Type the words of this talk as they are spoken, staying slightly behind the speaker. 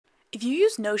If you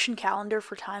use Notion Calendar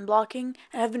for time blocking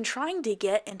and have been trying to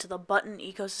get into the button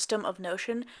ecosystem of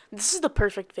Notion, this is the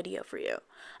perfect video for you.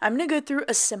 I'm going to go through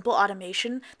a simple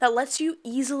automation that lets you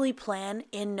easily plan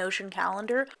in Notion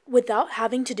Calendar without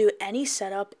having to do any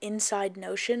setup inside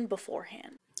Notion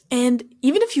beforehand. And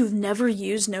even if you've never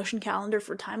used Notion Calendar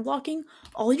for time blocking,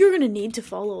 all you're going to need to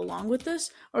follow along with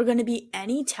this are going to be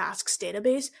any tasks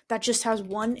database that just has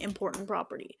one important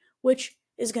property, which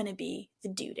is going to be the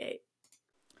due date.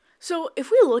 So if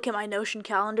we look at my Notion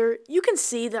calendar, you can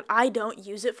see that I don't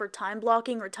use it for time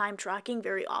blocking or time tracking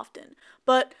very often.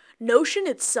 But Notion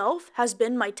itself has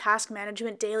been my task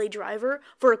management daily driver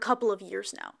for a couple of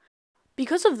years now.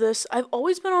 Because of this, I've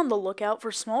always been on the lookout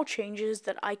for small changes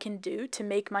that I can do to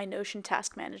make my Notion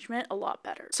task management a lot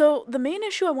better. So the main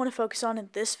issue I want to focus on in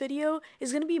this video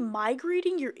is going to be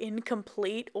migrating your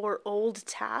incomplete or old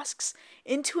tasks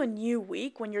into a new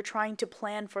week when you're trying to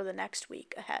plan for the next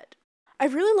week ahead. I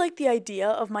really like the idea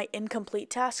of my incomplete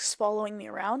tasks following me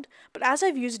around, but as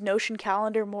I've used Notion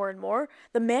Calendar more and more,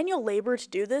 the manual labor to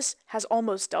do this has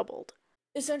almost doubled.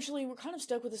 Essentially, we're kind of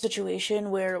stuck with a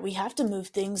situation where we have to move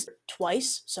things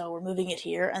twice, so we're moving it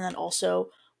here, and then also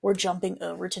we're jumping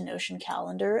over to Notion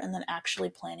Calendar and then actually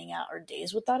planning out our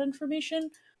days with that information.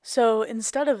 So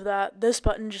instead of that, this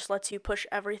button just lets you push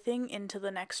everything into the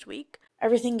next week.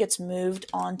 Everything gets moved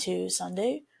onto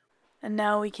Sunday, and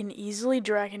now we can easily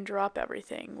drag and drop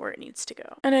everything where it needs to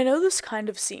go. And I know this kind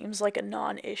of seems like a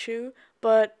non-issue,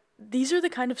 but these are the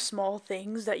kind of small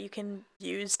things that you can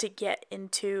use to get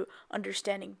into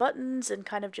understanding buttons and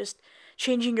kind of just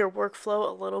changing your workflow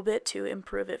a little bit to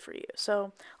improve it for you.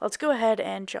 So let's go ahead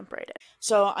and jump right in.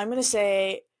 So I'm going to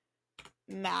say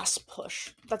mass push.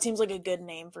 That seems like a good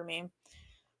name for me.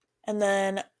 And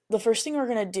then the first thing we're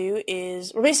going to do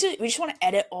is we just want to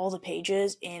edit all the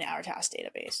pages in our task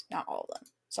database. Not all of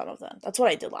them, some of them. That's what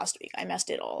I did last week. I messed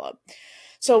it all up.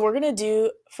 So we're going to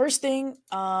do, first thing,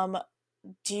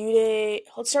 due date.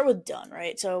 Let's start with done,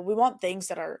 right? So we want things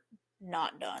that are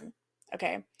not done.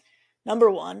 Okay.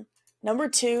 Number one. Number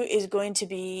two is going to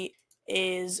be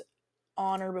is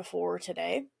on or before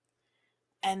today.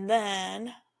 And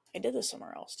then I did this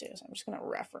somewhere else too, so I'm just going to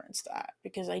reference that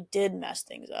because I did mess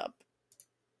things up.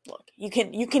 Look, you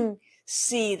can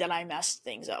see that I messed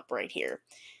things up right here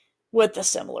with a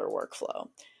similar workflow.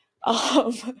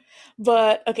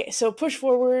 But okay, so push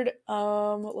forward.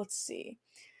 Let's see.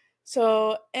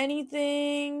 So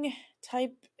anything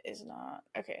type is not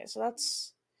okay. So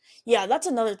that's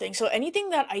another thing. So anything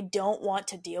that I don't want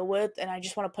to deal with and I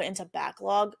just want to put into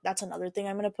backlog, that's another thing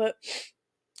I'm going to put.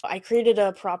 I created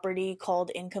a property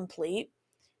called incomplete,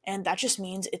 and that just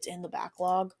means it's in the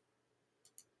backlog.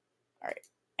 All right.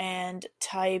 And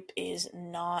type is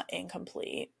not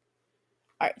incomplete.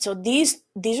 All right, so these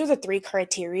are the three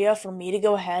criteria for me to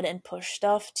go ahead and push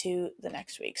stuff to the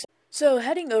next week. So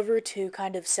heading over to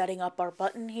kind of setting up our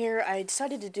button here, I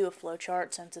decided to do a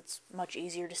flowchart since it's much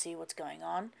easier to see what's going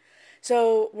on.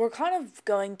 So we're kind of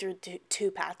going through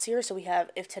two paths here. So we have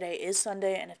if today is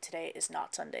Sunday and if today is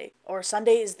not Sunday. Or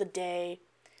Sunday is the day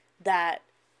that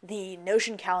the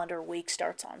Notion calendar week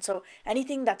starts on. So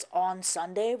anything that's on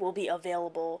Sunday will be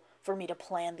available for me to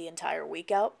plan the entire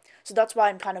week out. So that's why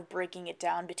I'm kind of breaking it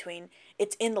down between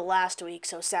it's in the last week,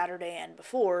 so Saturday and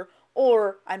before,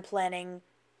 or I'm planning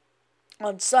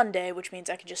on Sunday, which means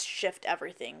I can just shift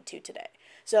everything to today.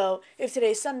 So if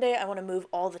today's Sunday, I want to move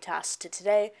all the tasks to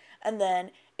today, and then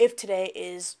if today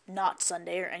is not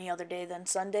Sunday or any other day than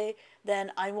Sunday,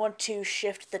 then I want to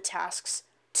shift the tasks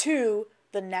to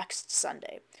the next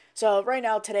Sunday. So right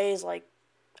now, today is like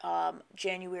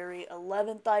January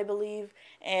 11th, I believe,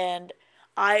 and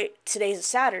today's a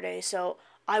Saturday, so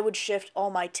I would shift all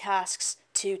my tasks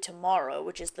to tomorrow,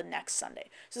 which is the next Sunday.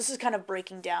 So this is kind of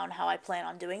breaking down how I plan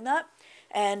on doing that.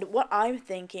 And what I'm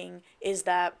thinking is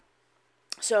that,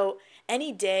 so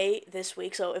any day this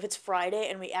week, so if it's Friday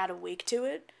and we add a week to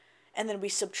it, and then we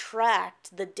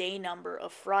subtract the day number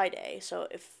of Friday. So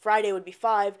if Friday would be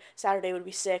 5, Saturday would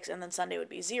be 6, and then Sunday would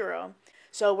be 0.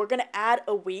 So we're going to add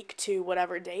a week to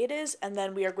whatever day it is, and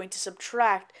then we are going to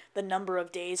subtract the number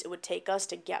of days it would take us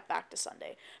to get back to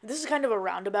Sunday. This is kind of a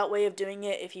roundabout way of doing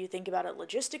it if you think about it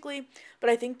logistically, but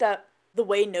I think that the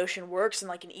way Notion works in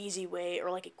like an easy way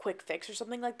or like a quick fix or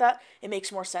something like that, it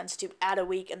makes more sense to add a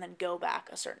week and then go back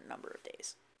a certain number of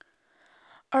days.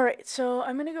 Alright, so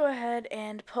I'm going to go ahead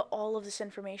and put all of this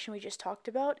information we just talked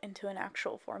about into an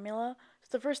actual formula.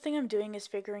 So the first thing I'm doing is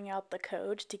figuring out the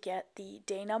code to get the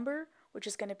day number, which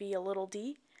is going to be a little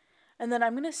d. And then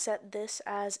I'm going to set this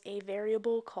as a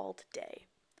variable called day.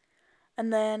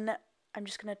 And then I'm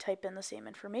just going to type in the same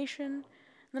information.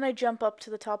 Then I jump up to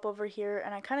the top over here,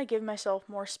 and I kind of give myself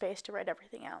more space to write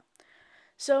everything out.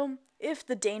 So if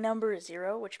the day number is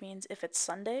 0, which means if it's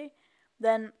Sunday,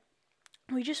 then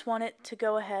we just want it to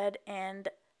go ahead and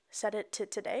set it to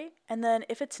today. And then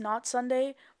if it's not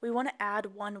Sunday, we want to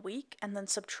add 1 week and then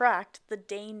subtract the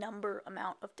day number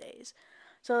amount of days.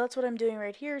 So that's what I'm doing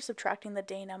right here, subtracting the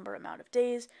day number amount of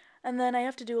days. And then I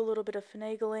have to do a little bit of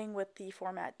finagling with the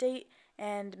format date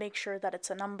and make sure that it's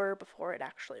a number before it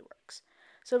actually works.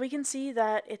 So we can see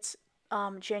that it's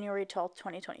January 12th,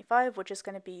 2025, which is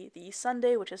going to be the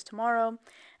Sunday, which is tomorrow.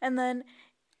 And then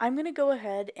I'm going to go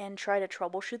ahead and try to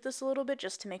troubleshoot this a little bit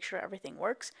just to make sure everything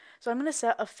works. So I'm going to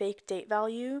set a fake date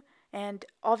value, and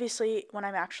obviously when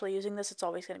I'm actually using this, it's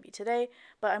always going to be today,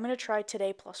 but I'm going to try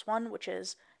today plus 1, which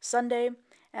is Sunday,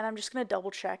 and I'm just going to double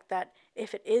check that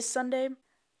if it is Sunday,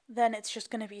 then it's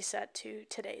just going to be set to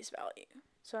today's value.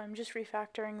 So I'm just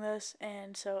refactoring this,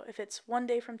 and so if it's 1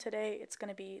 day from today, it's going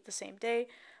to be the same day,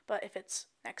 but if it's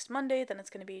next Monday, then it's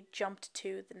going to be jumped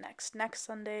to the next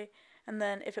Sunday, and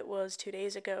then if it was 2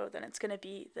 days ago, then it's going to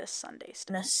be this Sunday.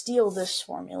 I'm going to steal this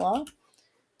formula,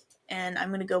 and I'm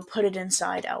going to go put it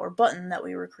inside our button that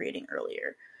we were creating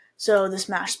earlier. So this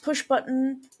mash push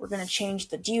button, we're going to change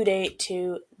the due date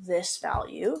to this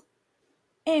value,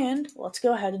 and let's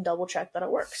go ahead and double check that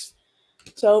it works.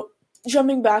 So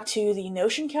jumping back to the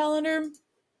Notion calendar,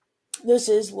 this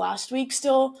is last week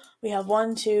still. We have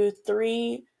 1, 2,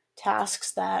 3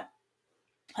 tasks that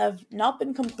have not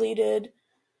been completed,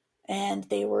 and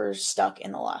they were stuck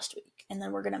in the last week. And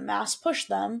then we're going to mass push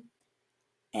them,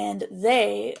 and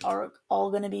they are all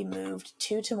going to be moved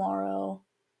to tomorrow.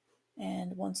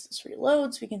 And once this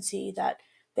reloads, we can see that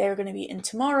they're going to be in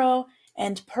tomorrow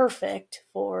and perfect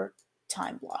for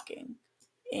time blocking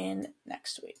in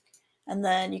next week. And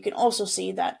then you can also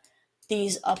see that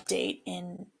these update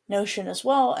in Notion as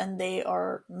well, and they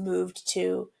are moved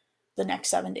to the next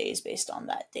 7 days based on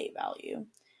that date value.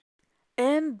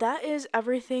 And that is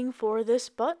everything for this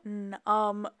button.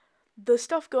 The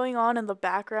stuff going on in the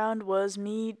background was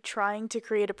me trying to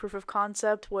create a proof of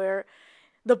concept where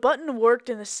the button worked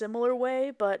in a similar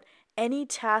way, but any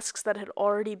tasks that had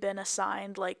already been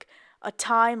assigned, like a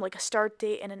time, like a start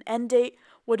date and an end date,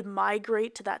 would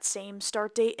migrate to that same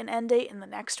start date and end date in the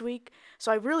next week.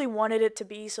 So I really wanted it to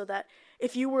be so that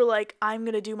if you were like, I'm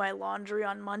going to do my laundry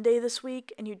on Monday this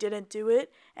week, and you didn't do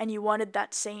it, and you wanted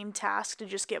that same task to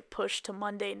just get pushed to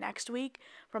Monday next week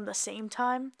from the same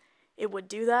time, it would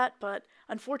do that. But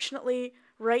unfortunately,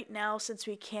 right now, since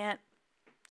we can't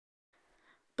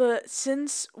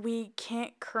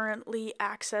currently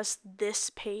access this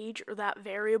page or that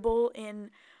variable in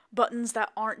buttons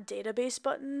that aren't database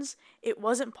buttons, it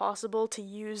wasn't possible to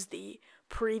use the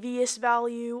previous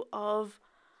value of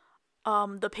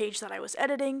the page that I was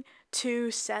editing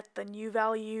to set the new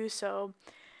value. So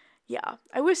yeah,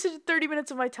 I wasted 30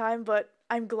 minutes of my time, but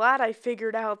I'm glad I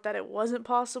figured out that it wasn't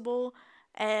possible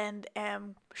and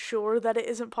am sure that it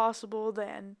isn't possible,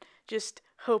 then just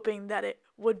hoping that it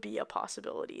would be a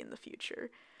possibility in the future.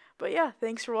 But yeah,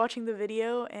 thanks for watching the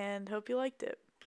video and hope you liked it.